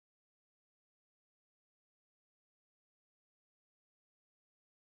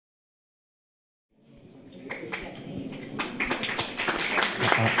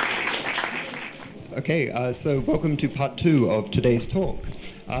Okay, so welcome to part two of today's talk.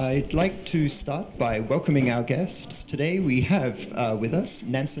 I'd like to start by welcoming our guests. Today we have with us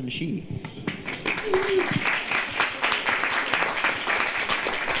Nansun Shi.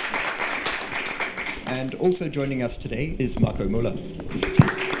 And also joining us today is Marco Muller.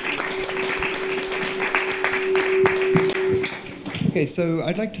 Okay, so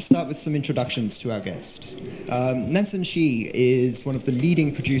I'd like to start with some introductions to our guests. Nansun Shi is one of the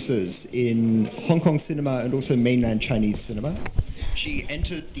leading producers in Hong Kong cinema and also mainland Chinese cinema. She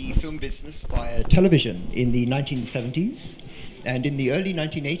entered the film business via television in the 1970s, and in the early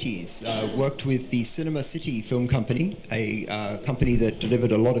 1980s worked with the Cinema City Film Company, a company that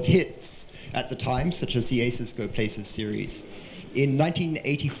delivered a lot of hits at the time, such as the Aces Go Places series. In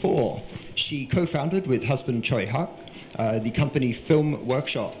 1984, she co-founded with husband Choi Hak the company Film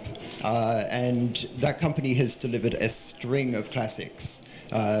Workshop, and that company has delivered a string of classics.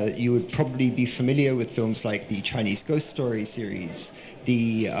 You would probably be familiar with films like the Chinese Ghost Story series,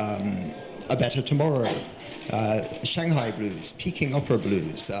 the A Better Tomorrow, Shanghai Blues, Peking Opera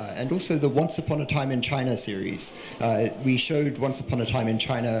Blues, and also the Once Upon a Time in China series. We showed Once Upon a Time in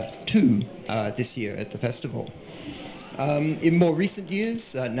China 2 this year at the festival. In more recent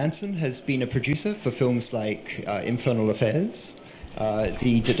years, Nansun has been a producer for films like Infernal Affairs,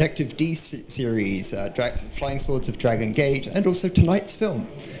 the Detective D series, Flying Swords of Dragon Gate, and also tonight's film,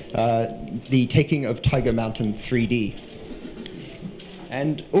 The Taking of Tiger Mountain 3D.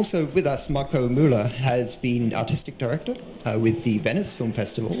 And also with us, Marco Muller has been artistic director with the Venice Film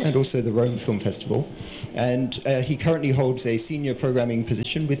Festival and also the Rome Film Festival. And he currently holds a senior programming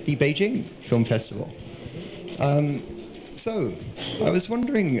position with the Beijing Film Festival. So, I was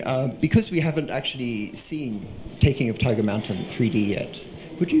wondering, because we haven't actually seen Taking of Tiger Mountain 3D yet,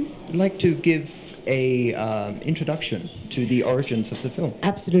 would you like to give a introduction to the origins of the film?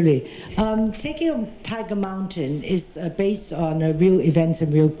 Absolutely. Taking of Tiger Mountain is based on real events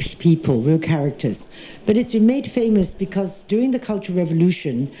and real people, real characters. But it's been made famous because during the Cultural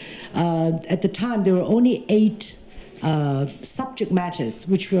Revolution, at the time there were only 8 subject matters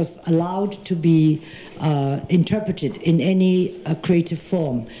which was allowed to be interpreted in any creative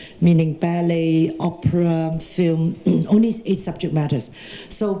form, meaning ballet, opera, film, only 8 subject matters.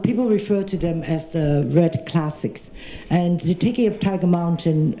 So people refer to them as the red classics. And The Taking of Tiger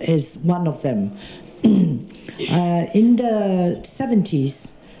Mountain is one of them. In the 70s,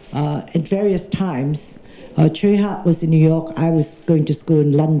 at various times, Choi Hak was in New York, I was going to school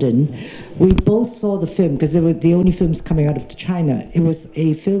in London. We both saw the film because they were the only films coming out of China. It was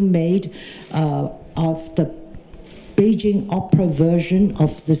a film made of the Beijing opera version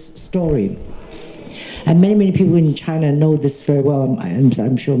of this story. And many, many people in China know this very well.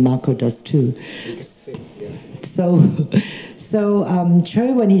 I'm sure Marco does too. So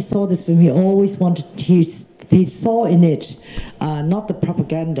Choi, when he saw this film, he always wanted, he saw in it not the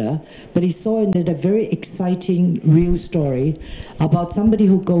propaganda, but he saw in it a very exciting real story about somebody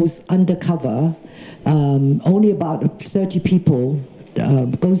who goes undercover, only about 30 people,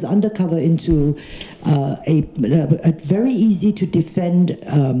 goes undercover into a very easy to defend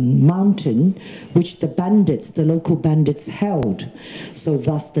mountain, which the bandits, the local bandits, held. So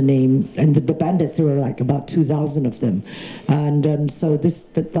thus the name, and the bandits, there were like about 2,000 of them. And so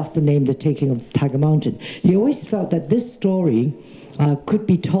thus the name, The Taking of Tiger Mountain. He always felt that this story could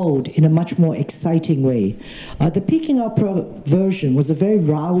be told in a much more exciting way. The Peking opera version was a very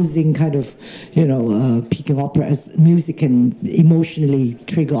rousing kind of, Peking opera, as music can emotionally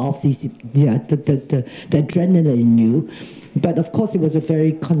trigger off these, the adrenaline in you. But of course, it was a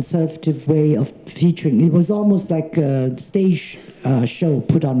very conservative way of featuring. It was almost like a stage show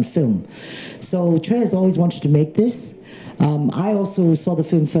put on film. So Choi has always wanted to make this. I also saw the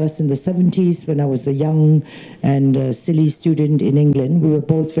film first in the 70s when I was a young and silly student in England. We were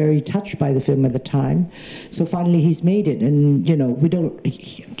both very touched by the film at the time. So finally he's made it. And,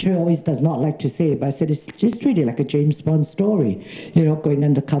 Choi always does not like to say it, but I said it's just really like a James Bond story, going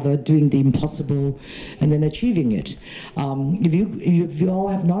undercover, doing the impossible, and then achieving it. If you all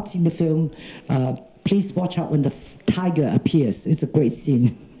have not seen the film, please watch out when the tiger appears. It's a great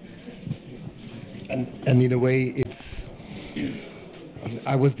scene. And in a way,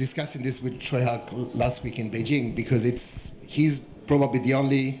 I was discussing this with Choi Hak last week in Beijing because he's probably the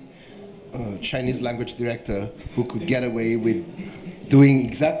only Chinese language director who could get away with doing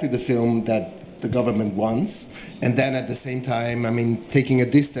exactly the film that the government wants, and then at the same time, taking a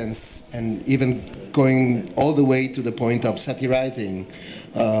distance and even going all the way to the point of satirizing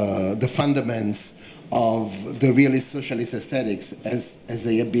the fundaments of the realist socialist aesthetics as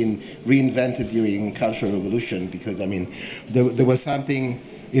they have been reinvented during Cultural Revolution, because there was something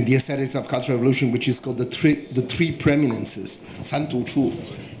in the aesthetics of Cultural Revolution, which is called the three preeminences, 三独处.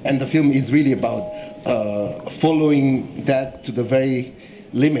 And the film is really about following that to the very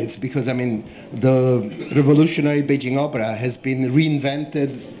limits, because I mean, the revolutionary Beijing opera has been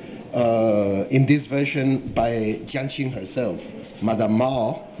reinvented in this version by Jiang Qing herself, Madame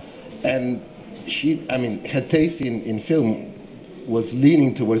Mao, and she, I mean, her taste in film was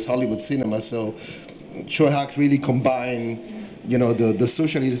leaning towards Hollywood cinema, so Choi Hak really combined, you know, the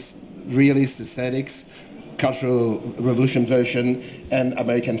socialist realist aesthetics, Cultural Revolution version, and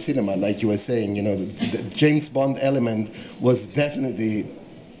American cinema, like you were saying. You know, the James Bond element was definitely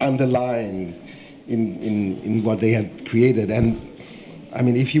underlying in what they had created. And I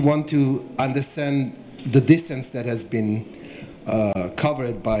mean, if you want to understand the distance that has been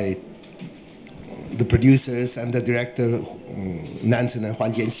covered by the producers and the director, Nansun and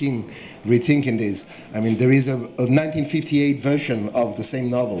Huan Jianxing, rethinking this. I mean, there is a 1958 version of the same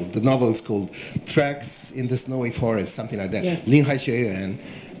novel. The novel is called Tracks in the Snowy Forest, something like that. Yes. Lin Hai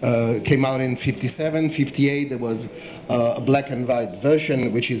Xue came out in 57, 58. There was a black and white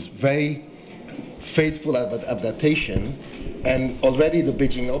version, which is very faithful adaptation. And already the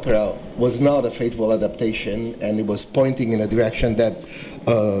Beijing Opera was not a faithful adaptation, and it was pointing in a direction that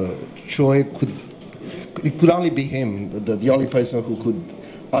Choi it could only be him, the only person who could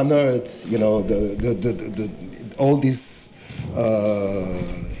unearth, you know, all these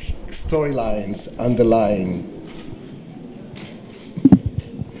storylines underlying.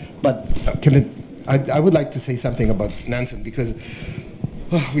 But I would like to say something about Nansun, because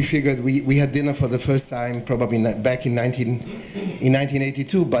we figured we had dinner for the first time probably back in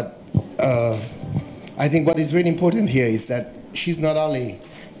 1982. But I think what is really important here is that she's not only,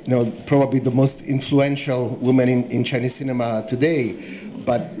 you know, probably the most influential woman in Chinese cinema today,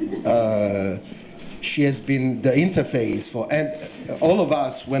 but she has been the interface for all of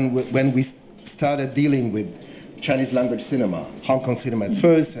us when we started dealing with Chinese language cinema, Hong Kong cinema at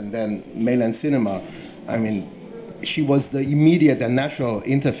first, and then mainland cinema. I mean, she was the immediate and natural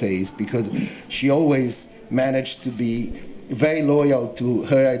interface, because she always managed to be very loyal to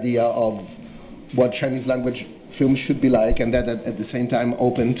her idea of what Chinese language film should be like, and that at the same time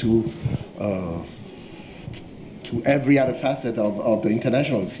open to every other facet of the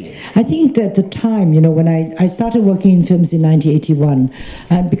international scene. I think at the time, you know, when I started working in films in 1981,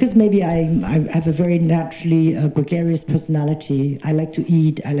 and because maybe I have a very naturally gregarious personality, I like to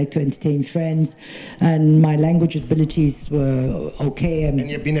eat, I like to entertain friends, and my language abilities were okay. And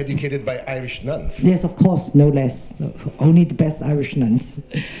you've been educated by Irish nuns. Yes, of course, no less. Only the best Irish nuns.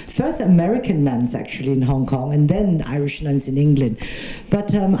 First American nuns, actually, in Hong Kong, and then Irish nuns in England.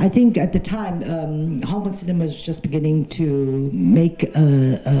 But I think at the time, Hong Kong cinema was just beginning to make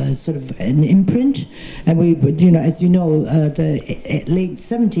sort of an imprint, and we, you know, as you know, the late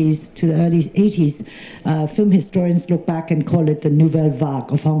 70s to the early 80s, film historians look back and call it the Nouvelle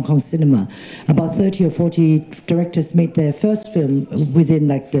Vague of Hong Kong cinema. About 30 or 40 directors made their first film within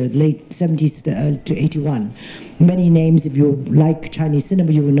like the late 70s to 81. Many names, if you like Chinese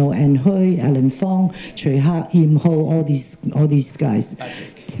cinema, you will know Anne Hui, Alan Fong, Choi Hak, Im Ho, all these guys.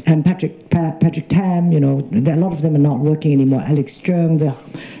 And Patrick Tam, you know, a lot of them are not working anymore. Alex Cheung, there are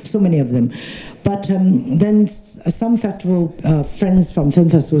so many of them. But then some festival friends from film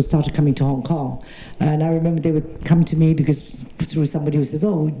festivals started coming to Hong Kong, and I remember they would come to me because through somebody who says,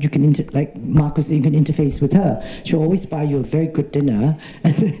 "Oh, you can like Marcus, you can interface with her. She'll always buy you a very good dinner,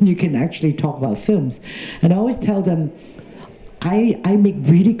 and then you can actually talk about films." And I always tell them, I make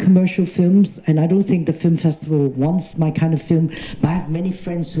really commercial films, and I don't think the film festival wants my kind of film, but I have many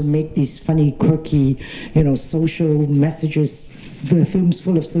friends who make these funny, quirky, you know, social messages, films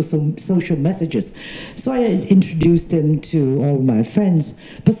full of social messages. So I introduced them to all my friends.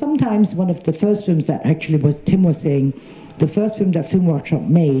 But sometimes one of the first films that actually was, Tim was saying, the first film that Film Workshop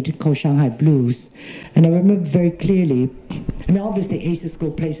made, called Shanghai Blues, and I remember very clearly, I mean, obviously Aces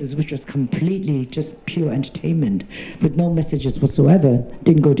Go Places, which was completely just pure entertainment with no messages whatsoever,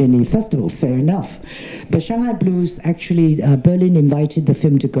 didn't go to any festival, fair enough. But Shanghai Blues, actually, Berlin invited the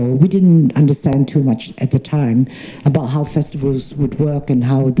film to go. We didn't understand too much at the time about how festivals would work and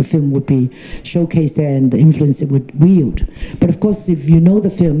how the film would be showcased there and the influence it would wield. But of course, if you know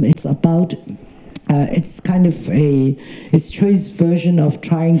the film, it's about it's kind of it's Choi's version of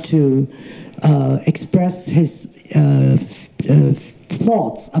trying to express his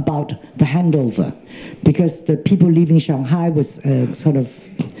thoughts about the handover, because the people leaving Shanghai was sort of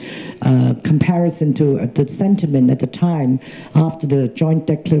comparison to the sentiment at the time after the joint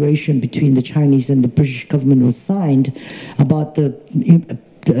declaration between the Chinese and the British government was signed about the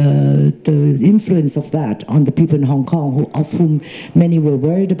the influence of that on the people in Hong Kong, of whom many were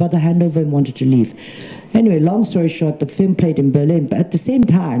worried about the handover and wanted to leave. Anyway, long story short, the film played in Berlin, but at the same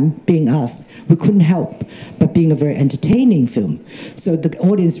time, being us, we couldn't help but being a very entertaining film. So the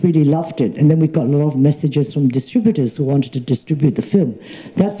audience really loved it, and then we got a lot of messages from distributors who wanted to distribute the film.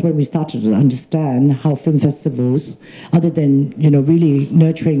 That's when we started to understand how film festivals, other than really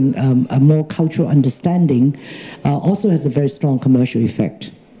nurturing a more cultural understanding, also has a very strong commercial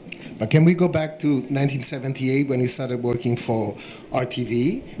effect. But can we go back to 1978 when you started working for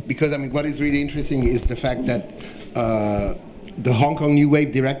RTV? Because what is really interesting is the fact that the Hong Kong New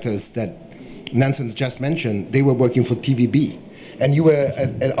Wave directors that Nansun just mentioned, they were working for TVB. And you were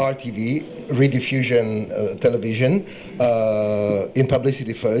at RTV, rediffusion television, in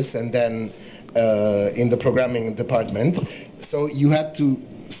publicity first, and then in the programming department. So you had to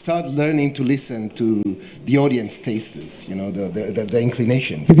start learning to listen to the audience tastes, the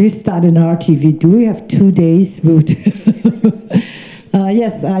inclinations. If you start in RTV, do we have 2 days?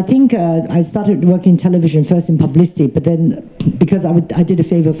 Yes, I think I started working television first in publicity, but then because I did a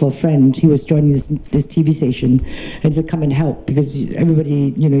favor for a friend, he was joining this TV station, and said, come and help, because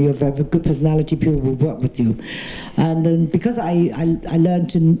everybody, you have a good personality, people will work with you. And then because I learned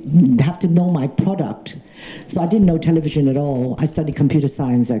to have to know my product, so I didn't know television at all. I studied computer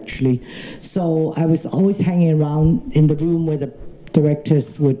science, actually. So I was always hanging around in the room where the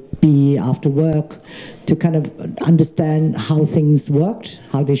directors would be after work to kind of understand how things worked,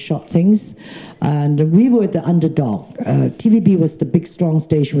 how they shot things. And we were the underdog. TVB was the big, strong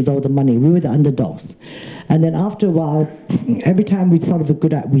station with all the money. We were the underdogs. And then after a while, every time we thought of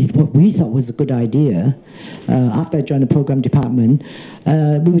what we thought was a good idea, after I joined the program department,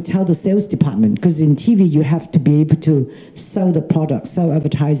 we would tell the sales department, because in TV you have to be able to sell the product, sell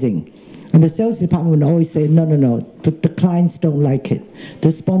advertising. And the sales department would always say, no, the clients don't like it.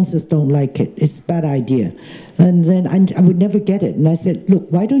 The sponsors don't like it. It's a bad idea. And then I would never get it. And I said, look,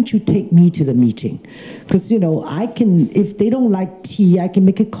 why don't you take me to the meeting? Because, I can, if they don't like tea, I can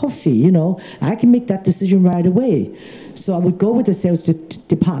make a coffee, I can make that decision right away. So I would go with the sales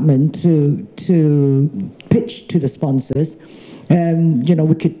department to pitch to the sponsors. And,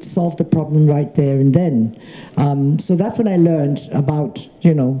 we could solve the problem right there and then. So that's when I learned about,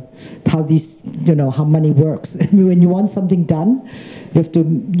 how these, how money works. When you want something done,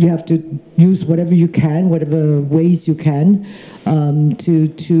 you have to use whatever you can, whatever ways you can,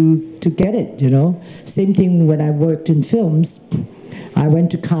 to get it, Same thing when I worked in films. I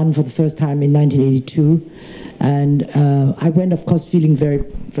went to Cannes for the first time in 1982. And I went, of course, feeling very,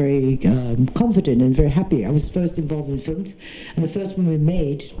 very confident and very happy. I was first involved in films, and the first one we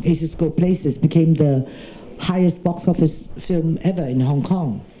made, Aces Go Places, became the highest box office film ever in Hong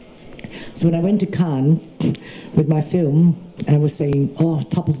Kong. So when I went to Cannes with my film, and I was saying, oh,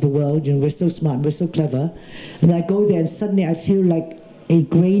 top of the world, we're so smart, we're so clever. And I go there, and suddenly I feel like a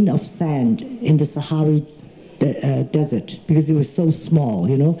grain of sand in the Sahara desert, because it was so small,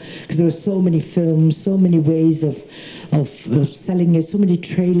 because there were so many films, so many ways of selling it, so many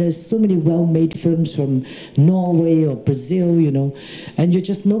trailers, so many well-made films from Norway or Brazil, and you're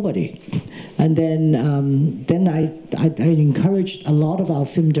just nobody. And then I encouraged a lot of our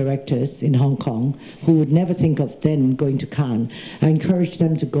film directors in Hong Kong who would never think of then going to Cannes. I encouraged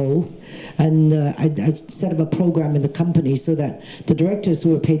them to go, and I set up a program in the company so that the directors who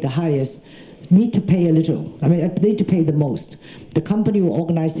were paid the highest need to pay a little. I need to pay the most. The company will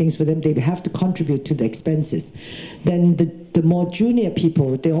organize things for them. They have to contribute to the expenses. Then the more junior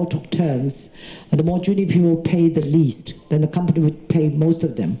people, they all took turns. And the more junior people pay the least. Then the company would pay most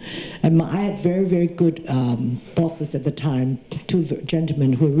of them. And I had very, very good bosses at the time, two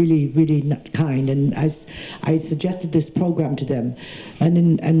gentlemen who were really, really kind. And I suggested this program to them.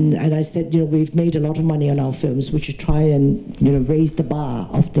 And I said, we've made a lot of money on our films. We should try and raise the bar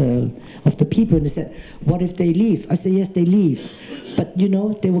of the people. And they said, what if they leave? I said, yes, they leave. But,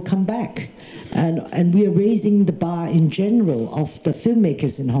 they will come back. And we are raising the bar in general of the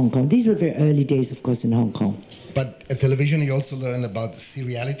filmmakers in Hong Kong. These were very early days, of course, in Hong Kong. But at television, you also learn about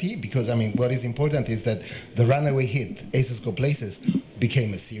seriality, because, what is important is that the runaway hit, Aces Go Places,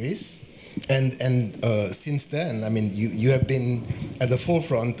 became a series. And since then, you have been at the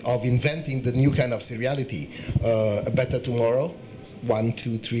forefront of inventing the new kind of seriality. A Better Tomorrow, 1,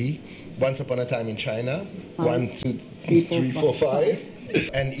 2, 3. Once Upon a Time in China, 1, 2, 3, 4, 5.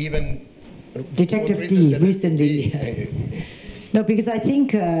 And even Detective D recently. No, because I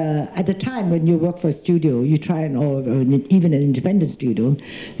think at the time when you work for a studio, you try and, or even an independent studio,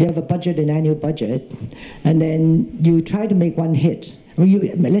 you have a budget, an annual budget, and then you try to make one hit. Well,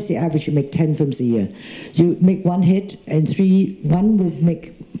 let's say average, you make 10 films a year. You make one hit, and one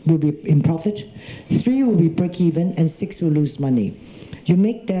will be in profit, 3 will be break even, and 6 will lose money. You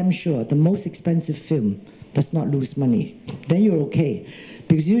make damn sure the most expensive film does not lose money. Then you're okay,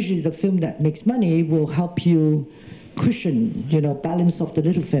 because usually the film that makes money will help you cushion, balance of the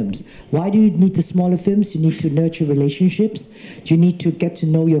little films. Why do you need the smaller films? You need to nurture relationships. You need to get to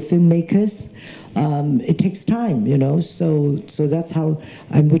know your filmmakers. It takes time, So that's how.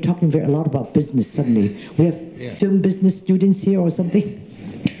 And we're talking a lot about business suddenly. We have film business students here or something.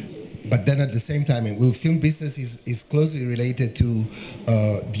 But then at the same time, film business is closely related to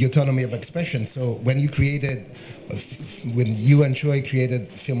the autonomy of expression. So when you and Choi created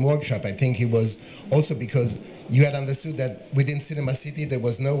Film Workshop, I think it was also because you had understood that within Cinema City, there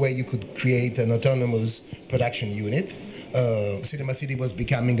was no way you could create an autonomous production unit. Cinema City was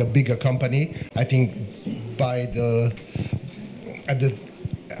becoming a bigger company. I think at the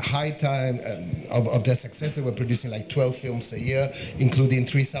high time of their success, they were producing like 12 films a year, including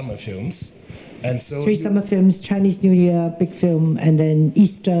 3 summer films. And so 3 summer films, Chinese New Year, big film, and then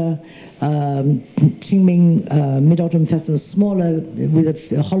Easter, Qingming, Mid-Autumn Festival, smaller,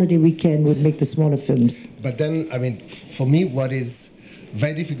 with a holiday weekend would make the smaller films. But then, for me, what is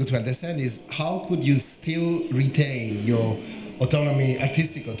very difficult to understand is how could you still retain your autonomy,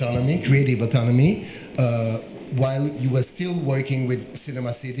 artistic autonomy, creative autonomy, while you were still working with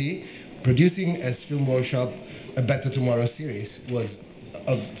Cinema City, producing as Film Workshop a Better Tomorrow series was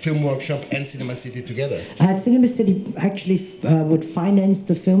a Film Workshop and Cinema City together. Cinema City actually would finance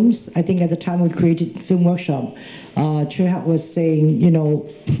the films. I think at the time we created Film Workshop, Choi Hak was saying,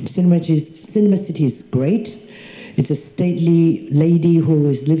 Cinema City is great. It's a stately lady who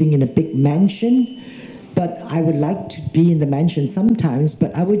is living in a big mansion. But I would like to be in the mansion sometimes,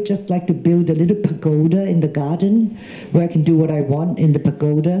 but I would just like to build a little pagoda in the garden where I can do what I want in the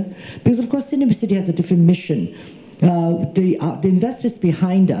pagoda. Because, of course, Cinema City has a different mission. The investors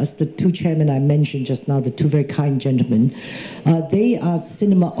behind us, the 2 chairmen I mentioned just now, the 2 very kind gentlemen, they are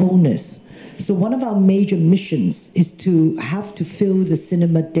cinema owners. So one of our major missions is to have to fill the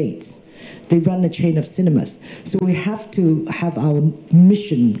cinema dates. They run a chain of cinemas. So we have to have our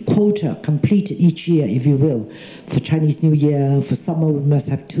mission quota completed each year, if you will. For Chinese New Year, for summer, we must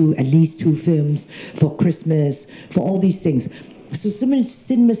have at least 2 films. For Christmas, for all these things. So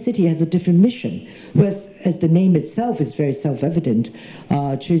Cinema City has a different mission. Whereas, as the name itself is very self-evident,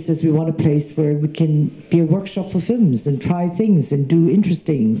 Choi says we want a place where we can be a workshop for films and try things and do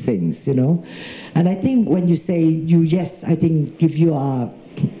interesting things, And I think when you say yes, I think give you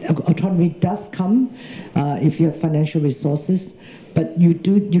autonomy does come if you have financial resources, but you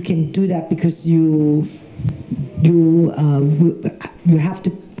can do that because you have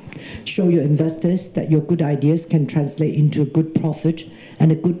to show your investors that your good ideas can translate into a good profit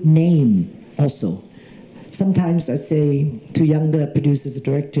and a good name also. Sometimes I say to younger producers and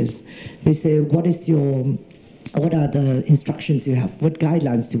directors, they say, what are the instructions you have? What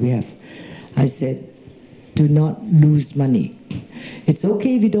guidelines do we have? I said, do not lose money. It's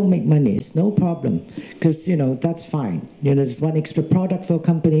okay if you don't make money. It's no problem, because that's fine. There's one extra product for a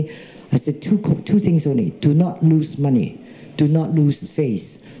company. I said two things only: do not lose money, do not lose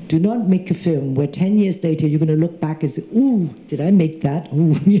face. Do not make a film where 10 years later you're going to look back and say, "Ooh, did I make that?"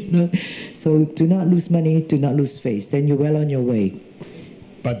 Ooh, So do not lose money, do not lose face. Then you're well on your way.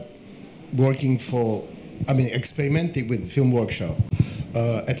 But experimenting with Film Workshop,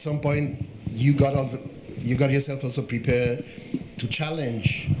 at some point you got yourself also prepared to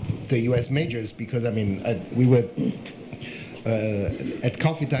challenge the U.S. majors, because we were at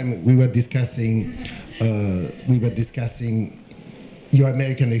coffee time. We were discussing your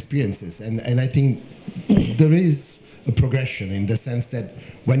American experiences, and I think there is a progression in the sense that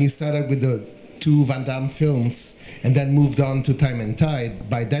when you started with the 2 Van Damme films and then moved on to Time and Tide,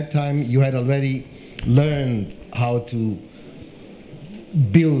 by that time you had already learned how to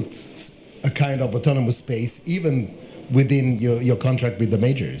build a kind of autonomous space, even within your contract with the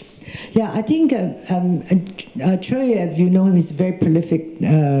majors. Yeah, I think Choi, if you know him, is a very prolific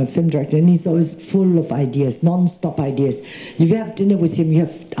film director, and he's always full of ideas, non-stop ideas. If you have dinner with him, you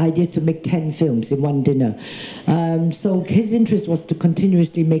have ideas to make 10 films in one dinner. So his interest was to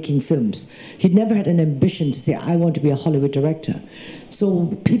continuously making films. He'd never had an ambition to say, I want to be a Hollywood director. So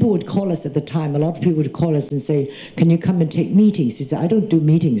people would call us at the time, a lot of people would call us and say, can you come and take meetings? He said, I don't do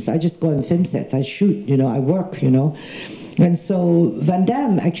meetings, I just go on film sets, I shoot, I work, And so Van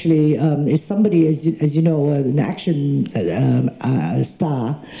Damme actually is somebody, as you know, an action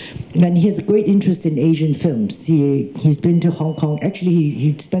star, and he has a great interest in Asian films. He's been to Hong Kong. Actually,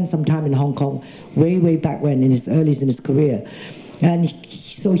 he spent some time in Hong Kong way back when, in his earlies in his career. And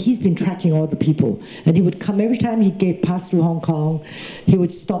so he's been tracking all the people. And he would come every time he passed through Hong Kong, he would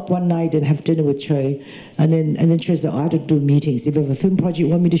stop one night and have dinner with Choi. And then Choi said, I don't do meetings. If you have a film project you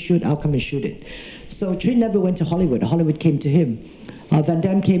want me to shoot, I'll come and shoot it. So Choi never went to Hollywood. Hollywood came to him. Van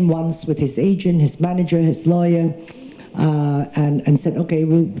Damme came once with his agent, his manager, his lawyer, and said, okay,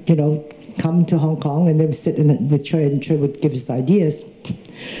 we'll come to Hong Kong and then sit with Choi, and Choi would give his ideas.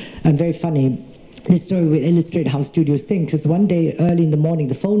 And very funny. This story will illustrate how studios think, because one day early in the morning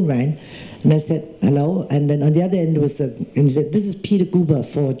the phone rang and I said hello, and then on the other end was and he said, this is Peter Guber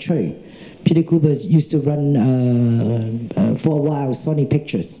for Choi. Peter Guber used to run for a while Sony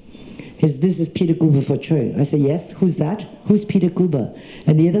Pictures. This is Peter Guber for Choi. I said, yes, who's that? Who's Peter Guber?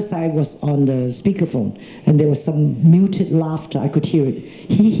 And the other side was on the speakerphone, and there was some muted laughter. I could hear it,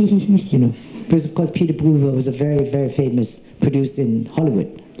 because of course Peter Guber was a very famous producer in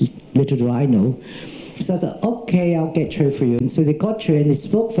Hollywood. Little do I know. So I said, okay, I'll get Choi for you. And so they got Choi and they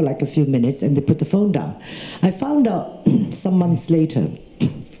spoke for like a few minutes and they put the phone down. I found out some months later,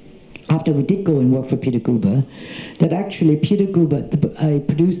 after we did go and work for Peter Guber, that actually Peter Guber, a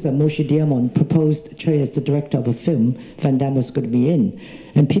producer, Moshe Diamond, proposed Choi as the director of a film Van Damme was going to be in.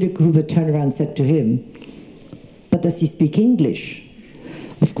 And Peter Guber turned around and said to him, but does he speak English?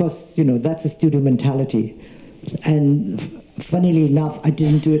 Of course, that's a studio mentality. And funnily enough, I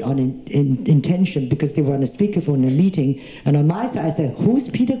didn't do it on intention, because they were on a speakerphone in a meeting, and on my side I said, who's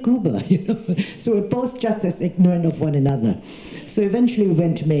Peter Guber? So we're both just as ignorant of one another. So eventually we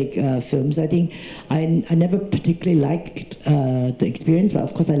went to make films. I think I never particularly liked the experience, but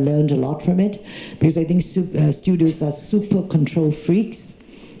of course I learned a lot from it, because I think studios are super control freaks.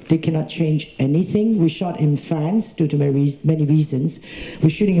 They cannot change anything. We shot in France due to many reasons. We're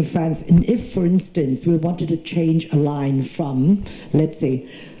shooting in France, and if, for instance, we wanted to change a line from, let's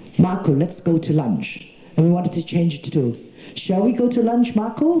say, Marco, let's go to lunch, and we wanted to change it to, shall we go to lunch,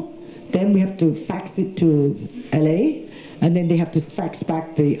 Marco? Then we have to fax it to LA, and then they have to fax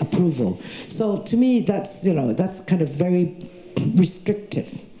back the approval. So to me, that's kind of very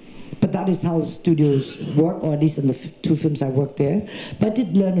restrictive. But that is how studios work, or at least in the two films I worked there. But I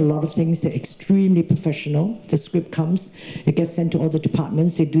did learn a lot of things. They're extremely professional. The script comes, it gets sent to all the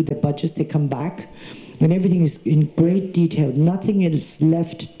departments, they do their budgets, they come back, and everything is in great detail. Nothing is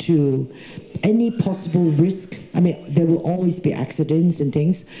left to any possible risk. I mean, there will always be accidents and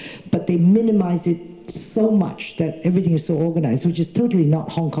things, but they minimize it so much that everything is so organized, which is totally not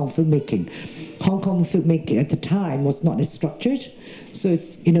Hong Kong filmmaking. Hong Kong filmmaking at the time was not as structured, so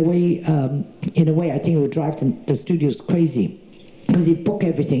it's in a way I think it would drive the studios crazy, because you book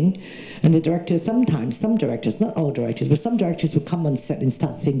everything, and the directors, sometimes, some directors, not all directors, but some directors would come on set and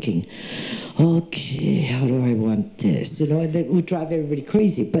start thinking, okay, how do I want this? And that would drive everybody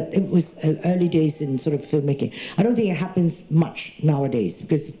crazy. But it was early days in sort of filmmaking. I don't think it happens much nowadays,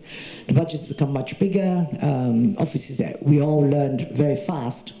 because the budgets become much bigger. Obviously, we all learned very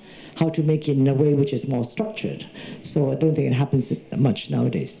fast how to make it in a way which is more structured. So I don't think it happens much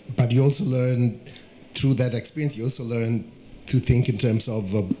nowadays. But you also learn, through that experience, you also learn to think in terms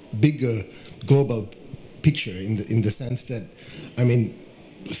of a bigger global picture, in the sense that, I mean,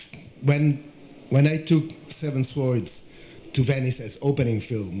 when I took Seven Swords to Venice as opening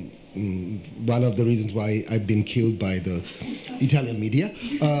film, one of the reasons why I've been killed by the Italian media,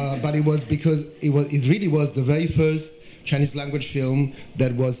 but it was because it really was the very first Chinese language film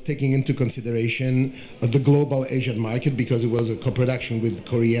that was taking into consideration the global Asian market, because it was a co-production with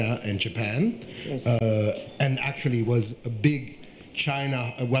Korea and Japan. Yes. And actually was a big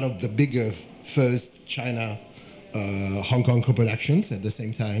China, one of the bigger first China Hong Kong co-productions at the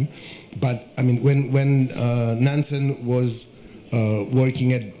same time. But I mean, when Nansun was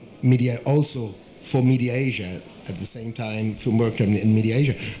working at Media, also for Media Asia at the same time, film work in Media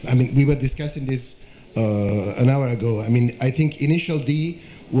Asia. I mean, we were discussing this an hour ago. I mean, I think Initial D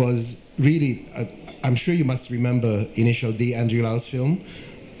was really, I'm sure you must remember Initial D, Andrew Lau's film,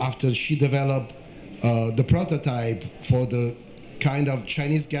 after she developed the prototype for the kind of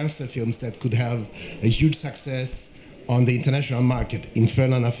Chinese gangster films that could have a huge success on the international market.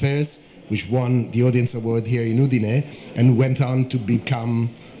 Infernal Affairs, which won the Audience Award here in Udine, and went on to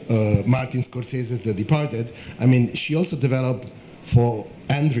become Martin Scorsese's The Departed. I mean, she also developed for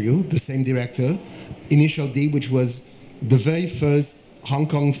Andrew, the same director, Initial D, which was the very first Hong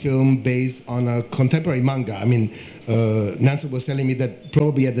Kong film based on a contemporary manga. I mean, Nansun was telling me that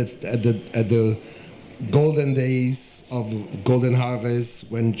probably at the golden days of Golden Harvest,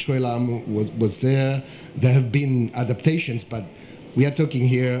 when Choi Lam was there. There have been adaptations, but we are talking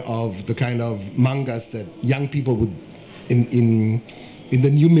here of the kind of mangas that young people would, in the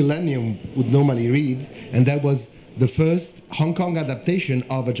new millennium, would normally read, and that was the first Hong Kong adaptation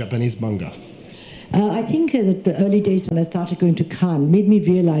of a Japanese manga. I think that the early days when I started going to Cannes made me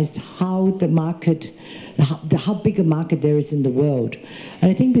realize how the market, how big a market there is in the world. And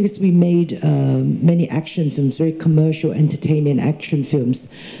I think because we made many action films, very commercial, entertaining action films,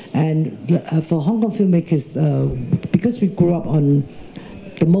 and for Hong Kong filmmakers, because we grew up on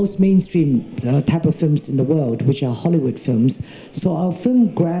the most mainstream type of films in the world, which are Hollywood films, so our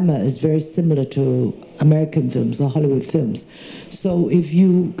film grammar is very similar to American films or Hollywood films. So if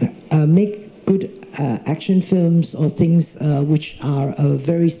you make good action films or things which are a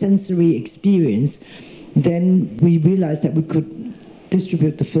very sensory experience, then we realized that we could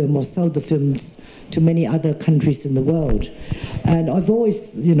distribute the film or sell the films to many other countries in the world. And I've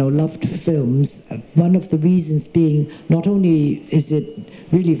always, loved films. One of the reasons being, not only is it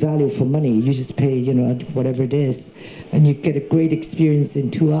really value for money, you just pay, whatever it is, and you get a great experience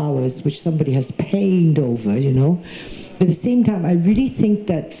in 2 hours, which somebody has paid over, But at the same time, I really think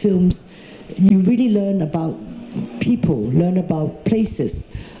that films, you really learn about people, learn about places.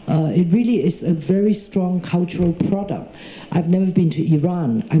 It really is a very strong cultural product. I've never been to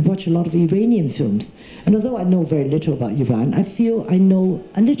Iran. I watch a lot of Iranian films. And although I know very little about Iran, I feel I know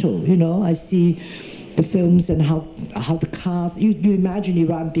a little, I see the films and how the cars, you imagine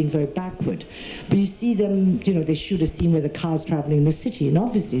Iran being very backward, but you see them, they shoot a scene where the car's traveling in the city, and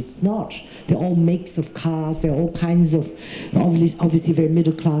obviously it's not. They're all makes of cars, there are all kinds of, obviously very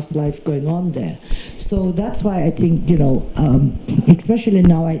middle class life going on there. So that's why I think, especially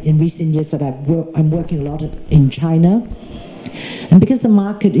now in recent years that I'm working a lot in China. And because the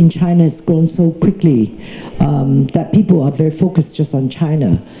market in China has grown so quickly, that people are very focused just on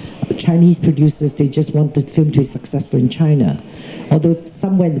China. Chinese producers, they just want the film to be successful in China. Although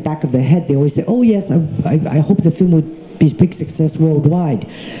somewhere in the back of their head, they always say, oh yes, I hope the film would be a big success worldwide.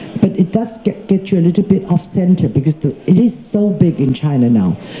 But it does get you a little bit off center because it is so big in China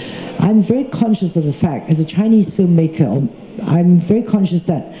now. I'm very conscious of the fact, as a Chinese filmmaker, I'm very conscious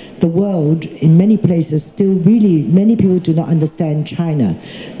that the world, in many places, still really, many people do not understand China.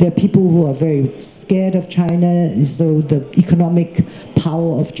 There are people who are very scared of China, and so the economic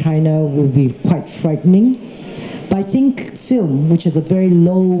power of China will be quite frightening. But I think film, which is a very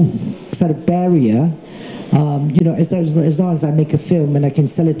low sort of barrier, as long as I make a film and I can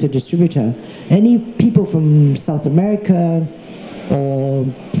sell it to a distributor, any people from South America, or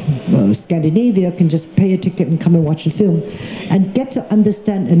Scandinavia can just pay a ticket and come and watch the film and get to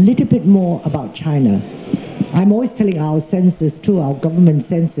understand a little bit more about China. I'm always telling our censors too, our government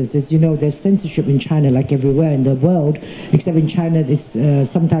censors, as you know, there's censorship in China like everywhere in the world, except in China it's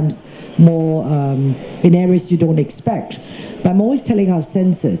sometimes more in areas you don't expect. But I'm always telling our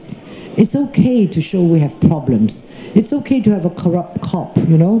censors, it's okay to show we have problems. It's okay to have a corrupt cop,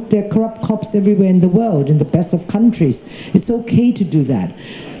 There are corrupt cops everywhere in the world, in the best of countries. It's okay to do that.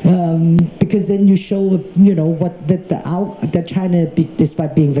 Because then you show, that China,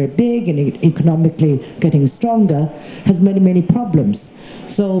 despite being very big and economically getting stronger, has many, many problems.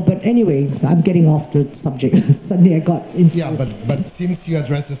 So, but anyway, I'm getting off the subject. Suddenly I got into but since you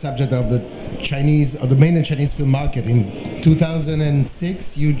addressed the subject of the Chinese, or the mainland Chinese film market, in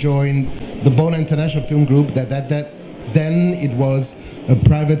 2006 you joined the Bona International Film Group. Then it was a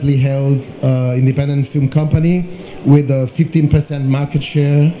privately held independent film company with a 15% market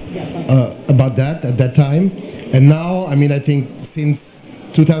share, about that at that time. And now, I think since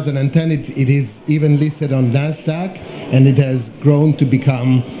 2010 it is even listed on NASDAQ, and it has grown to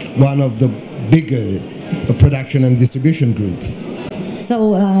become one of the bigger production and distribution groups.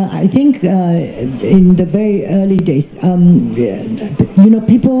 So I think in the very early days,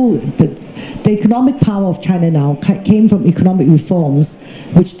 people, the economic power of China now came from economic reforms,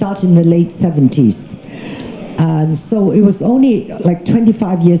 which started in the late 70s. And so it was only like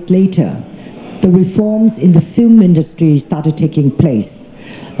 25 years later, the reforms in the film industry started taking place.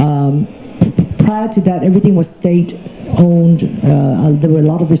 Prior to that, everything was state-owned. There were a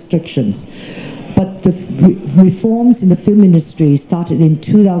lot of restrictions. But the reforms in the film industry started in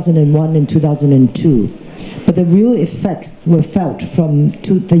 2001 and 2002. But the real effects were felt from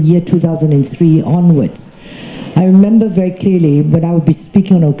the year 2003 onwards. I remember very clearly when I would be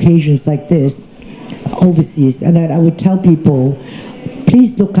speaking on occasions like this, overseas, and I would tell people,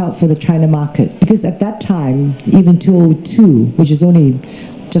 please look out for the China market. Because at that time, even 2002, which is only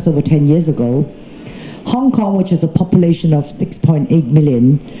just over 10 years ago, Hong Kong, which has a population of 6.8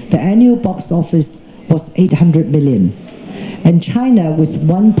 million, the annual box office was 800 million. And China, with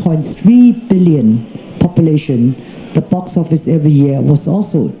 1.3 billion population, the box office every year was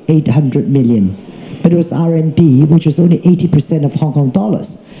also 800 million. But it was RMB, which was only 80% of Hong Kong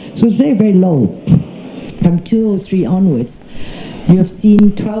dollars. So it's very, very low. From 2003 onwards, you have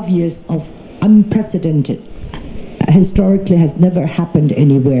seen 12 years of unprecedented, historically has never happened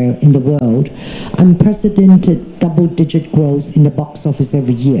anywhere in the world, unprecedented double-digit growth in the box office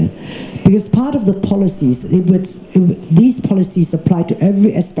every year. Because part of the policies, these policies apply to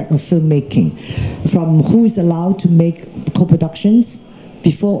every aspect of filmmaking, from who is allowed to make co-productions.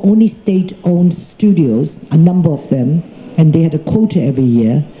 Before, only state-owned studios, a number of them, and they had a quota every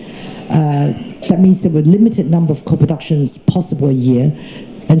year. That means there were a limited number of co-productions possible a year.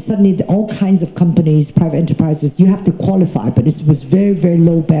 And suddenly, all kinds of companies, private enterprises, you have to qualify, but it was very, very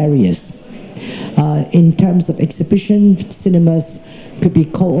low barriers. In terms of exhibition, cinemas could be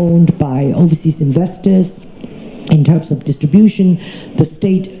co-owned by overseas investors. In terms of distribution, the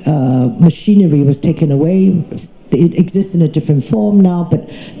state machinery was taken away. It exists in a different form now, but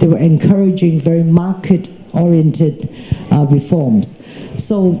they were encouraging very market-oriented reforms.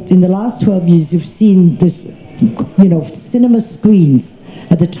 So in the last 12 years, you've seen this, cinema screens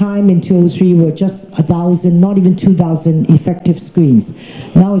at the time in 2003 were just 1,000, not even 2,000 effective screens.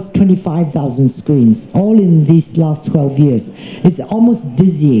 Now it's 25,000 screens, all in these last 12 years. It's almost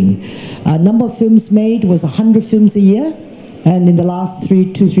dizzying. Number of films made was 100 films a year. And in the last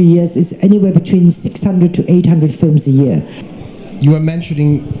 3 years, it's anywhere between 600 to 800 films a year. You were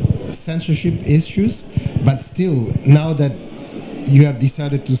mentioning censorship issues, but still, now that you have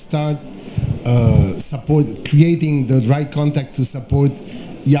decided to start creating the right contact to support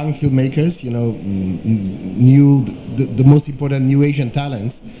young filmmakers, the most important new Asian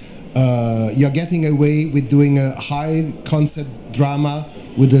talents, you're getting away with doing a high concept drama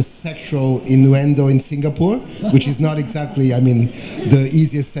with a sexual innuendo in Singapore, which is not exactly, the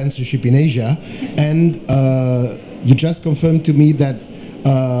easiest censorship in Asia. And you just confirmed to me that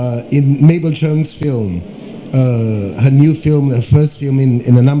in Mabel Cheung's film, her new film, her first film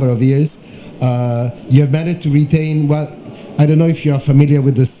in a number of years, you have managed to retain, well, I don't know if you are familiar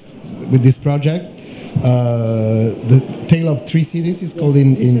with this project. The Tale of Three Cities is called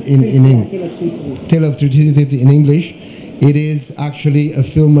in Tale of Three Cities in English. It is actually a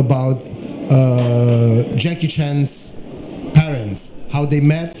film about Jackie Chan's parents, how they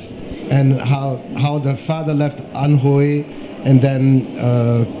met, and how the father left Anhui and then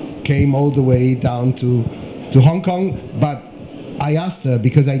came all the way down to Hong Kong. But I asked her,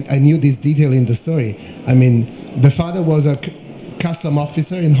 because I knew this detail in the story. The father was a custom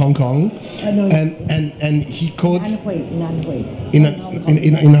officer in Hong Kong, and he caught in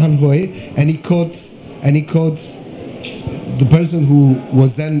Anhui, and he caught the person who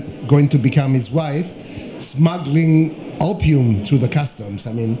was then going to become his wife smuggling opium through the customs.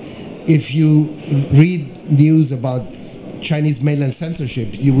 If you read news about Chinese mainland censorship,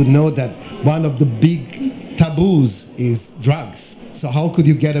 you would know that one of the big taboos is drugs. So how could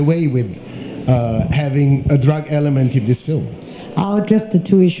you get away with having a drug element in this film? I'll address the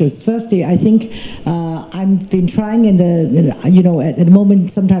two issues. Firstly, I think I've been trying at the moment,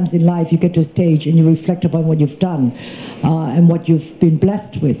 sometimes in life, you get to a stage and you reflect upon what you've done and what you've been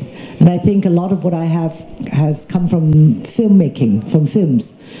blessed with. And I think a lot of what I have has come from filmmaking, from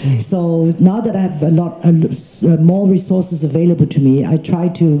films. So now that I have a lot more resources available to me, I try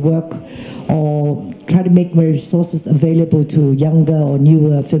to work or try to make my resources available to younger or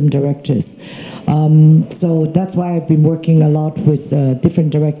newer film directors. So that's why I've been working a lot with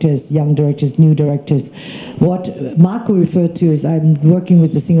different directors, young directors, new directors. What Marco referred to is I'm working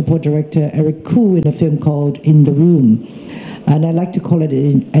with the Singapore director Eric Koo in a film called In the Room. And I like to call it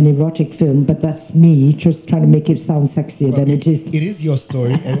an erotic film, but that's me just trying to make it sound sexier than it is. It is your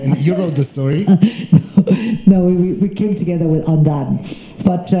story, and you wrote the story. No, we came together on that.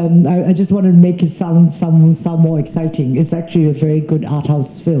 But I just wanted to make it sound more exciting. It's actually a very good art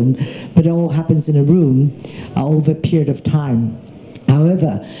house film, but it all happens in a room over a period of time.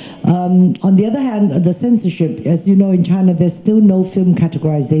 However, on the other hand, the censorship, as you know, in China, there's still no film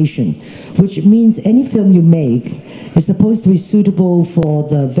categorization, which means any film you make is supposed to be suitable for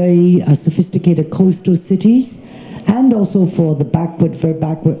the very sophisticated coastal cities and also for the very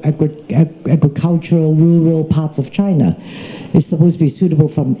backward agricultural, rural parts of China. It's supposed to be suitable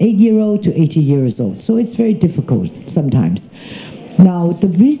from 8-year-old to 80 years old. So it's very difficult sometimes. Now, the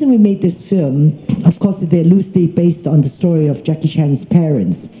reason we made this film, of course, they're loosely based on the story of Jackie Chan's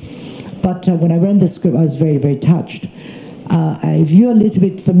parents. But when I read the script, I was very, very touched. if you're a little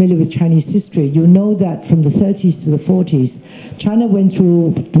bit familiar with Chinese history, you know that from the 30s to the 40s, China went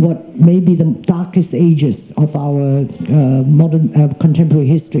through what may be the darkest ages of our modern contemporary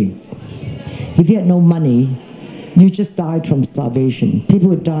history. If you had no money, you just died from starvation. People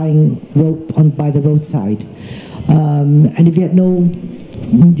were dying by the roadside. And if you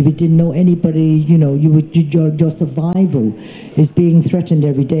didn't know anybody, your survival is being threatened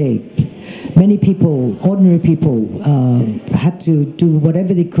every day. Many people, ordinary people, had to do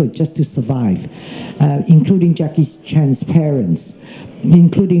whatever they could just to survive, including Jackie Chan's parents,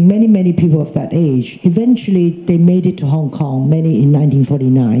 including many, many people of that age. Eventually, they made it to Hong Kong, many in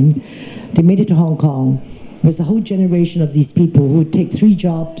 1949. They made it to Hong Kong. There's a whole generation of these people who would take 3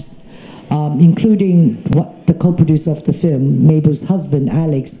 jobs, including the co-producer of the film, Mabel's husband,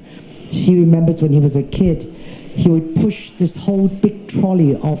 Alex. He remembers when he was a kid, he would push this whole big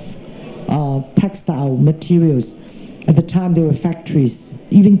trolley of textile materials. At the time, there were factories.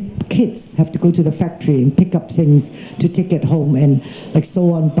 Even kids have to go to the factory and pick up things to take it home and like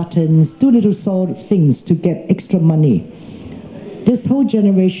sew on buttons, do little sort of things to get extra money. This whole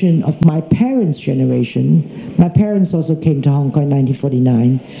generation of my parents' generation, my parents also came to Hong Kong in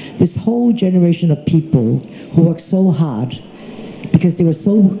 1949, this whole generation of people who worked so hard because they were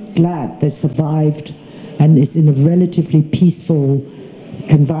so glad they survived and is in a relatively peaceful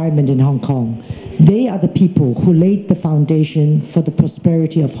environment in Hong Kong. They are the people who laid the foundation for the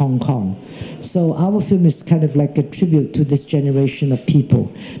prosperity of Hong Kong. So our film is kind of like a tribute to this generation of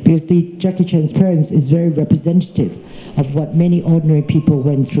people, because Jackie Chan's parents is very representative of what many ordinary people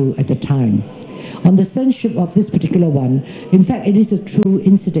went through at the time. On the censorship of this particular one, in fact, it is a true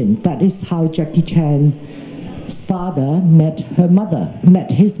incident. That is how Jackie Chan's father met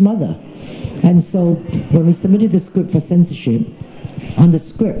his mother. And so when we submitted the script for censorship, on the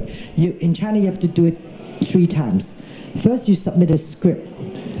script, in China you have to do it 3 times. First you submit a script,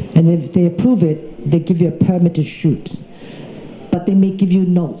 and if they approve it, they give you a permit to shoot. But they may give you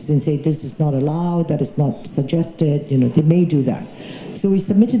notes and say this is not allowed, that is not suggested, they may do that. So we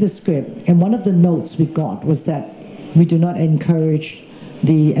submitted the script, and one of the notes we got was that we do not encourage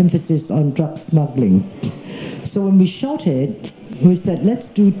the emphasis on drug smuggling. So when we shot it, we said, let's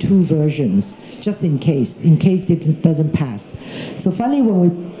do 2 versions, just in case it doesn't pass. So finally,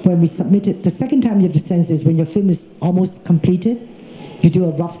 when we submitted, the second time you have to censor is when your film is almost completed. You do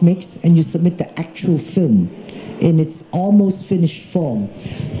a rough mix, and you submit the actual film in its almost finished form.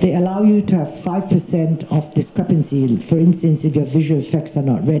 They allow you to have 5% of discrepancy, for instance, if your visual effects are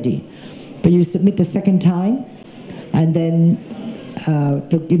not ready. But you submit the second time, and then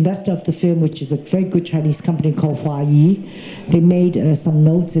the investor of the film, which is a very good Chinese company called Hua Yi, they made some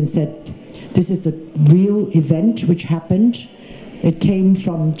notes and said, this is a real event which happened. It came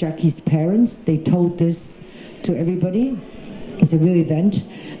from Jackie's parents. They told this to everybody. It's a real event.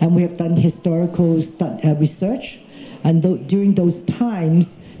 And we have done historical research. And during those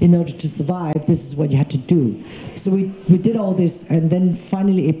times, in order to survive, this is what you had to do. So we did all this, and then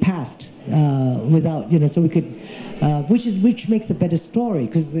finally it passed without, so we could, which makes a better story,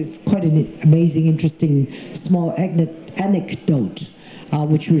 because it's quite an amazing, interesting, small anecdote,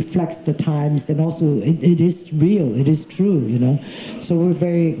 which reflects the times, and also it is real, it is true, So we're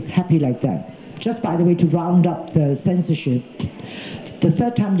very happy like that. Just by the way, to round up the censorship, the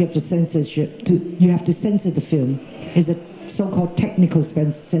third time you have you have to censor the film is a so-called technical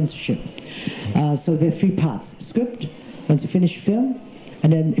censorship. So there are 3 parts. Script, once you finish the film,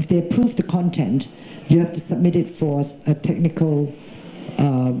 and then if they approve the content, you have to submit it for a technical,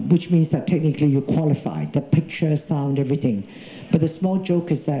 which means that technically you qualify, the picture, sound, everything. But the small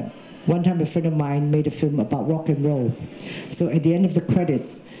joke is that one time a friend of mine made a film about rock and roll. So at the end of the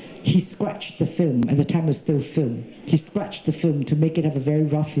credits, he scratched the film. At the time it was still film. He scratched the film to make it have a very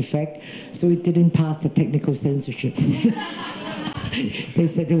rough effect, so it didn't pass the technical censorship. They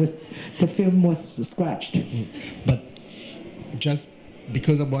said the film was scratched. But just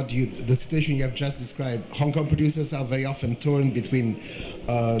because of the situation you have just described, Hong Kong producers are very often torn between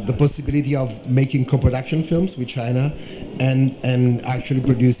the possibility of making co-production films with China and actually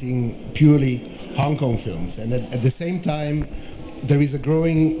producing purely Hong Kong films. And at the same time, there is a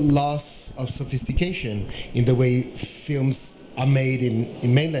growing loss of sophistication in the way films are made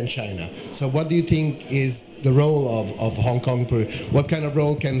in mainland China. So what do you think is the role of Hong Kong? What kind of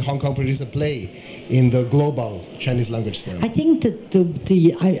role can Hong Kong producer play in the global Chinese language cinema? I think that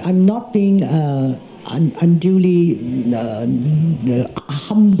I'm not being unduly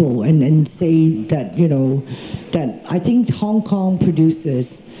humble and say that, that I think Hong Kong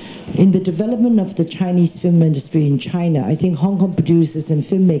producers, in the development of the Chinese film industry in China, I think Hong Kong producers and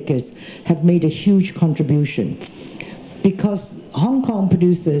filmmakers have made a huge contribution. because Hong Kong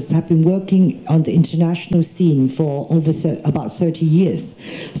producers have been working on the international scene for about 30 years.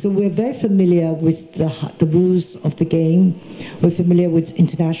 So we're very familiar with the rules of the game. We're familiar with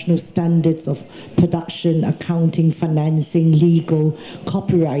international standards of production, accounting, financing, legal,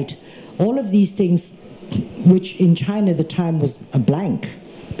 copyright. All of these things, which in China at the time was a blank,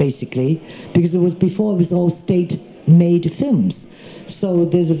 basically, because it was all state-made films. So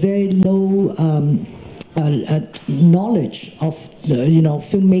there's a very low knowledge of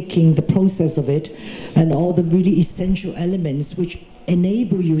filmmaking, the process of it, and all the really essential elements which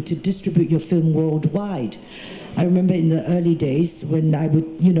enable you to distribute your film worldwide. I remember in the early days when I would,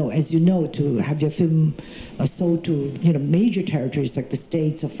 as you know, to have your film sold to major territories like the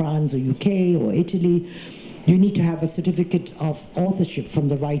States or France or UK or Italy, you need to have a certificate of authorship from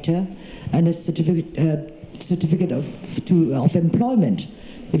the writer and a certificate of employment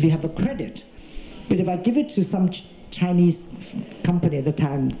if you have a credit. But if I give it to some Chinese company at the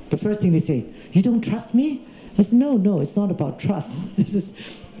time, the first thing they say, "You don't trust me?" I said, no, it's not about trust. This is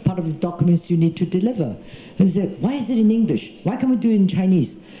part of the documents you need to deliver. And they said, "Why is it in English? Why can't we do it in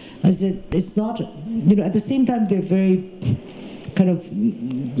Chinese?" I said, it's not, at the same time, they're very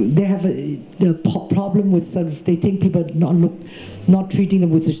they have the problem with they think people are not treating them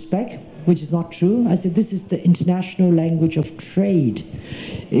with respect, which is not true. I said, this is the international language of trade.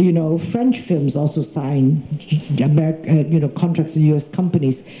 French films also sign contracts with US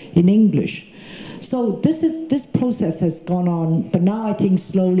companies in English. So this process has gone on, but now I think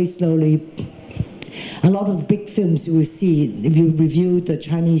slowly, a lot of the big films you will see, if you review the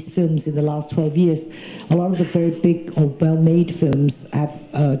Chinese films in the last 12 years, a lot of the very big or well-made films have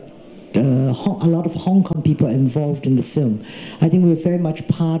a lot of Hong Kong people involved in the film. I think we're very much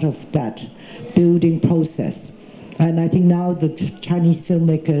part of that building process. And I think now the Chinese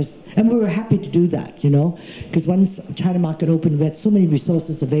filmmakers, and we were happy to do that, because once China market opened, we had so many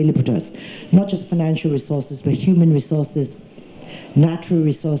resources available to us, not just financial resources, but human resources, natural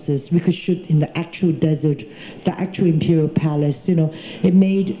resources. We could shoot in the actual desert, the actual imperial palace. It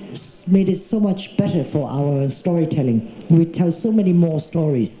made it so much better for our storytelling. We tell so many more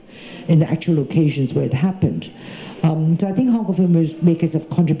stories in the actual locations where it happened. So I think Hong Kong filmmakers have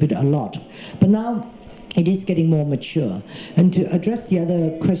contributed a lot. But now it is getting more mature. And to address the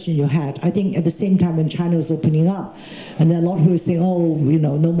other question you had, I think at the same time when China was opening up, and then a lot of people saying,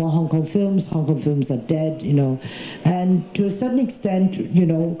 no more Hong Kong films are dead, And to a certain extent,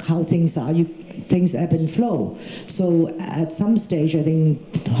 how things are, things ebb and flow. So at some stage, I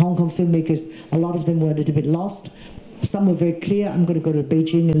think Hong Kong filmmakers, a lot of them were a little bit lost. Some were very clear, I'm going to go to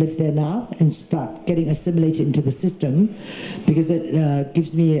Beijing and live there now and start getting assimilated into the system, because it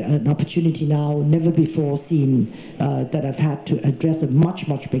gives me an opportunity now, never before seen, that I've had to address a much,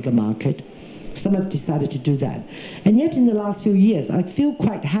 much bigger market. Some have decided to do that. And yet in the last few years, I feel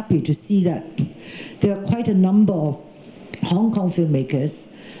quite happy to see that there are quite a number of Hong Kong filmmakers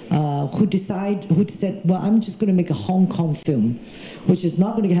who said, well, I'm just going to make a Hong Kong film, which is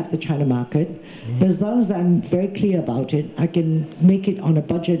not going to have the China market, but as long as I'm very clear about it, I can make it on a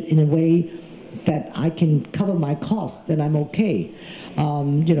budget in a way that I can cover my costs, then I'm okay.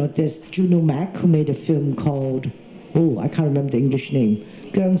 There's Juno Mac, who made a film called, I can't remember the English name,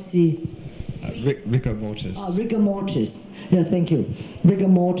 Rigor Mortis. Rigor Mortis. Yeah, thank you. Rigor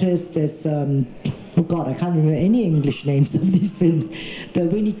Mortis, there's, I can't remember any English names of these films. The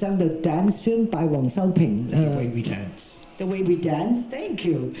Winnie Zhang, the dance film by Wang Xiaoping. The Way We Dance. The Way We Dance, thank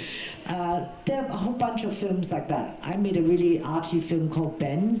you. There are a whole bunch of films like that. I made a really arty film called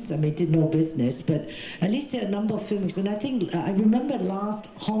Benz. It did no business, but at least there are a number of films. And I think, I remember last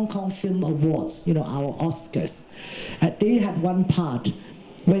Hong Kong Film Awards, our Oscars. They had one part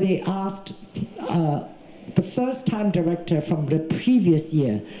where they asked the first-time director from the previous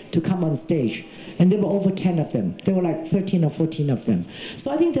year to come on stage, and there were over 10 of them. There were like 13 or 14 of them.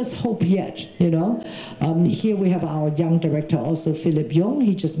 So I think there's hope yet, Here we have our young director, also Philip Yong.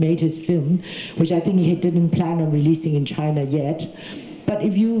 He just made his film, which I think he didn't plan on releasing in China yet. But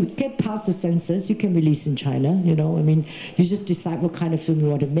if you get past the censors, you can release in China, you just decide what kind of film you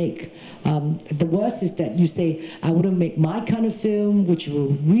want to make. The worst is that you say, I want to make my kind of film, which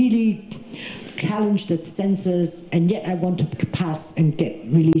will really challenge the censors, and yet I want to pass and get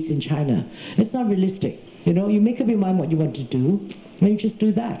released in China. It's not realistic. You make up your mind what you want to do, and you just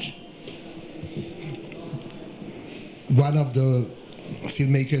do that. One of the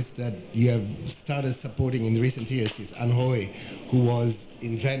filmmakers that you have started supporting in recent years is An Hoi, who was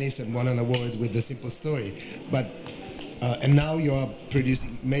in Venice and won an award with The Simple Story. But and now you are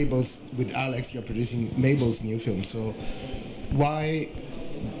producing Mabel's, with Alex, you're producing Mabel's new film. So why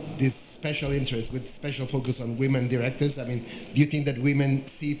this special interest, with special focus on women directors? I mean, do you think that women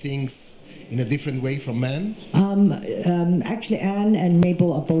see things in a different way from men? Actually, Anne and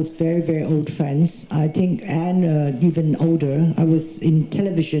Mabel are both very, very old friends. I think Anne even older. I was in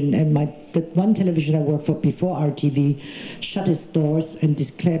television, and the one television I worked for before RTV shut its doors and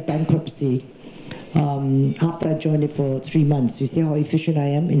declared bankruptcy after I joined it for 3 months. You see how efficient I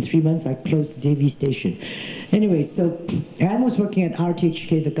am? In 3 months, I closed the TV station. Anyway, so Anne was working at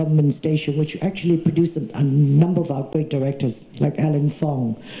RTHK, the government station, which actually produced a number of our great directors, like Alan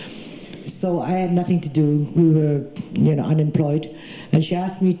Fong. So I had nothing to do. We were, unemployed. And she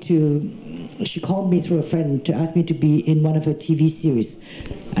asked me she called me through a friend to ask me to be in one of her TV series.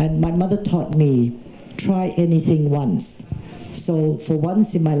 And my mother taught me, try anything once. So for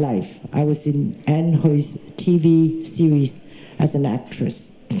once in my life, I was in Anne Hui's TV series as an actress.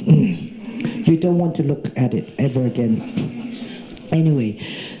 You don't want to look at it ever again. Anyway,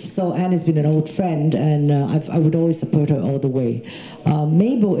 so Anne has been an old friend, and I would always support her all the way.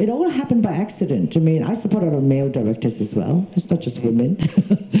 Mabel, it all happened by accident. I mean, I support other male directors as well. It's not just women.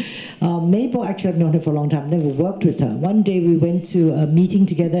 Mabel, actually, I've known her for a long time. I've never worked with her. One day we went to a meeting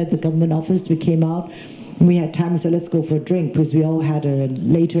together at the government office. We came out. We had time, we said, let's go for a drink, because we all had a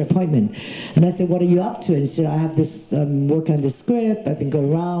later appointment. And I said, what are you up to? And she said, I have this work on the script. I've been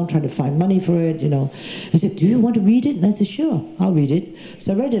going around trying to find money for it, I said, do you want to read it? And I said, sure, I'll read it.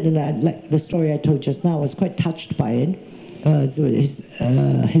 So I read it, and like the story I told just now, I was quite touched by it. So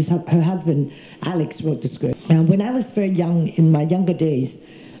her husband, Alex, wrote the script. And when I was very young, in my younger days,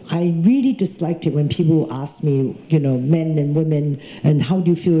 I really disliked it when people asked me, men and women, and how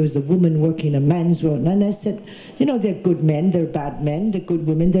do you feel as a woman working in a man's world? And I said, they're good men, they're bad men, they're good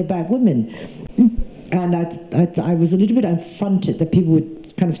women, they're bad women. And I was a little bit affronted that people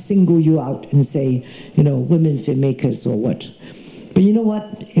would kind of single you out and say, women filmmakers or what. But you know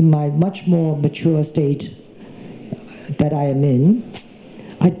what? In my much more mature state that I am in,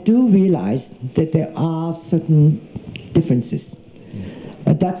 I do realize that there are certain differences.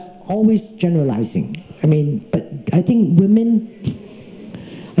 But that's always generalizing. I mean, but I think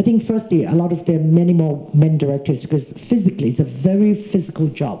firstly, a lot of there are many more men directors, because physically, it's a very physical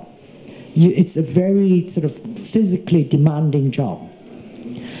job. It's a very sort of physically demanding job.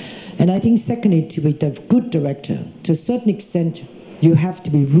 And I think secondly, to be the good director, to a certain extent, you have to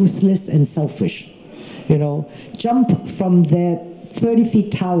be ruthless and selfish. Jump from that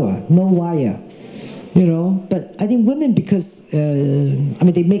 30-foot tower, no wire. But I think women, because,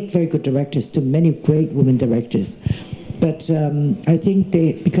 they make very good directors too, many great women directors. But I think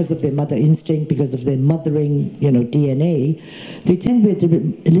because of their mother instinct, because of their mothering, DNA, they tend to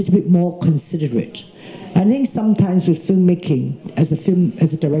be a little bit more considerate. I think sometimes with filmmaking, as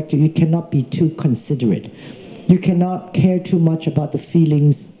a director, you cannot be too considerate. You cannot care too much about the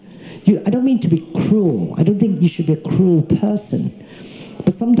feelings. I don't mean to be cruel. I don't think you should be a cruel person.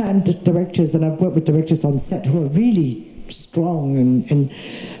 But sometimes the directors, and I've worked with directors on set who are really strong,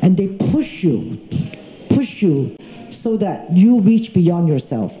 and they push you so that you reach beyond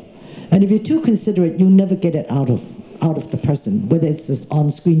yourself. And if you're too considerate, you'll never get it out of the person, whether it's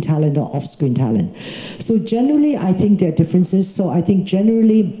on-screen talent or off-screen talent. So generally, I think there are differences. So I think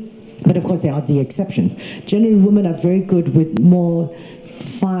generally, but of course there are the exceptions. Generally, women are very good with more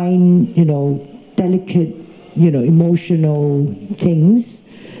fine, delicate, emotional things,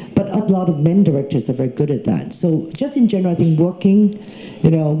 but a lot of men directors are very good at that. So just in general, I think working,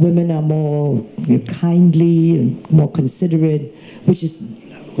 women are more kindly and more considerate, which is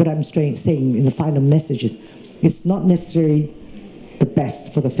what I'm saying in the final message is, it's not necessarily the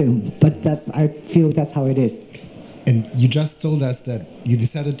best for the film, but I feel that's how it is. And you just told us that you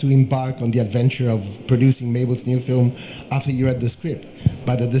decided to embark on the adventure of producing Mabel's new film after you read the script.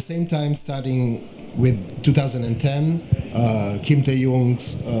 But at the same time, starting with 2010, Kim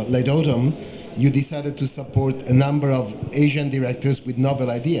Tae-young's Late Autumn, you decided to support a number of Asian directors with novel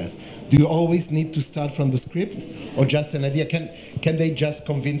ideas. Do you always need to start from the script, or just an idea? Can they just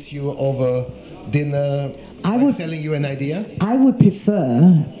convince you over dinner by selling you an idea? I would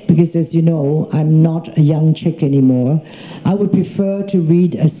prefer, because as you know, I'm not a young chick anymore, I would prefer to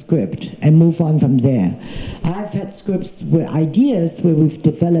read a script and move on from there. I've had scripts where ideas where we've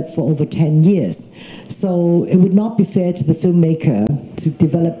developed for over 10 years. So it would not be fair to the filmmaker to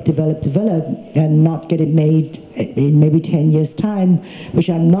develop, and not get it made in maybe 10 years' time, which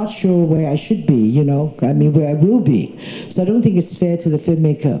I'm not sure where I should be, where I will be. So I don't think it's fair to the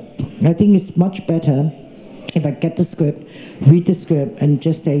filmmaker. I think it's much better if I get the script, read the script, and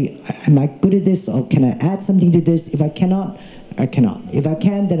just say, am I good at this, or can I add something to this? If I cannot, I cannot. If I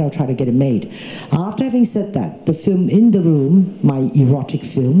can, then I'll try to get it made. After having said that, the film In the Room, my erotic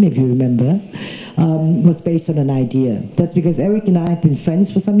film, if you remember, was based on an idea. That's because Eric and I have been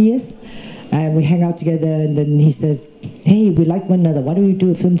friends for some years, and we hang out together, and then he says, hey, we like one another, why don't we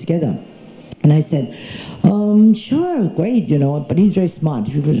do a film together? And I said, sure, great, but he's very smart.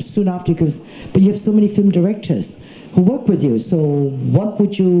 Soon after he goes, but you have so many film directors who work with you, so what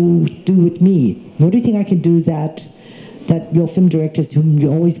would you do with me? What do you think I can do that your film directors whom you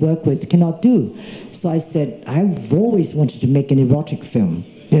always work with cannot do? So I said, I've always wanted to make an erotic film.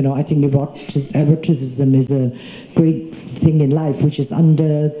 I think eroticism is a great thing in life, which is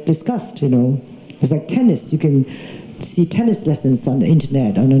under-discussed, It's like tennis. You can see tennis lessons on the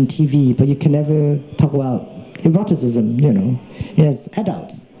internet and on TV, but you can never talk about eroticism, as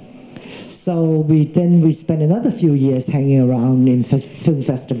adults. So we spent another few years hanging around in film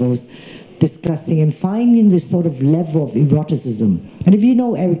festivals, discussing and finding this sort of level of eroticism. And if you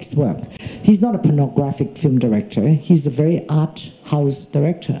know Eric's work, he's not a pornographic film director. He's a very art house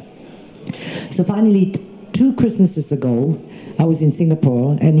director. So finally, 2 Christmases ago, I was in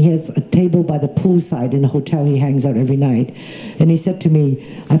Singapore, and he has a table by the poolside in a hotel he hangs out every night. And he said to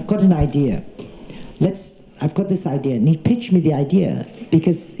me, I've got an idea. I've got this idea. And he pitched me the idea,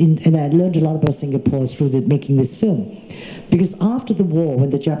 and I learned a lot about Singapore through making this film. Because after the war,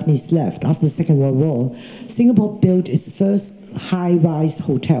 when the Japanese left, after the Second World War, Singapore built its first high-rise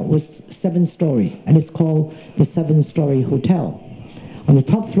hotel. It was 7 stories, and it's called the 7-Story Hotel. On the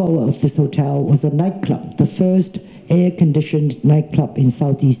top floor of this hotel was a nightclub, the first air-conditioned nightclub in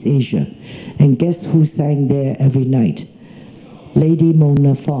Southeast Asia. And guess who sang there every night? Lady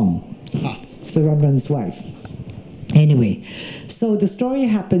Mona Fong, Sir Ramran's wife. Anyway, so the story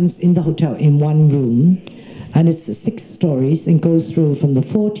happens in the hotel in one room, and it's 6 stories and goes through from the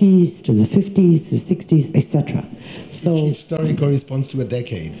 40s to the 50s to the 60s, etc. So each story corresponds to a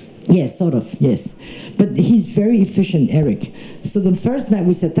decade. Yes, sort of, yes. But he's very efficient, Eric. So the first night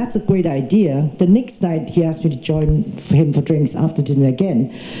we said, that's a great idea. The next night he asked me to join him for drinks after dinner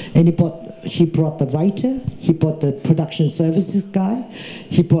again. And he brought the writer, he brought the production services guy,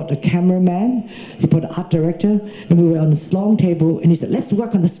 he brought a cameraman, he brought an art director, and we were on this long table, and he said, let's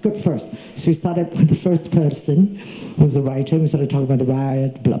work on the script first. So we started with the first person, who was the writer, and we started talking about the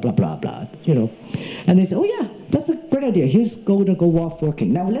riot, blah, blah, blah, blah, And they said, oh yeah, that's a great idea. Here's going to go off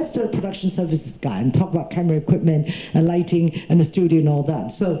working. Now let's do a production services guy and talk about camera equipment and lighting and the studio and all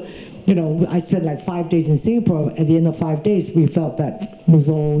that. So, I spent like 5 days in Singapore. At the end of 5 days, we felt that was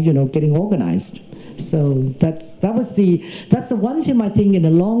all, getting organized. So that's the one film I think in a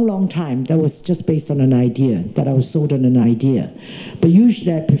long, long time that was just based on an idea, that I was sold on an idea. But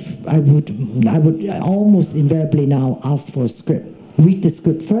usually I would almost invariably now ask for a script. Read the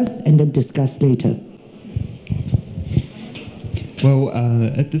script first and then discuss later. Well,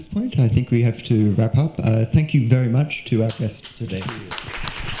 at this point, I think we have to wrap up. Thank you very much to our guests today.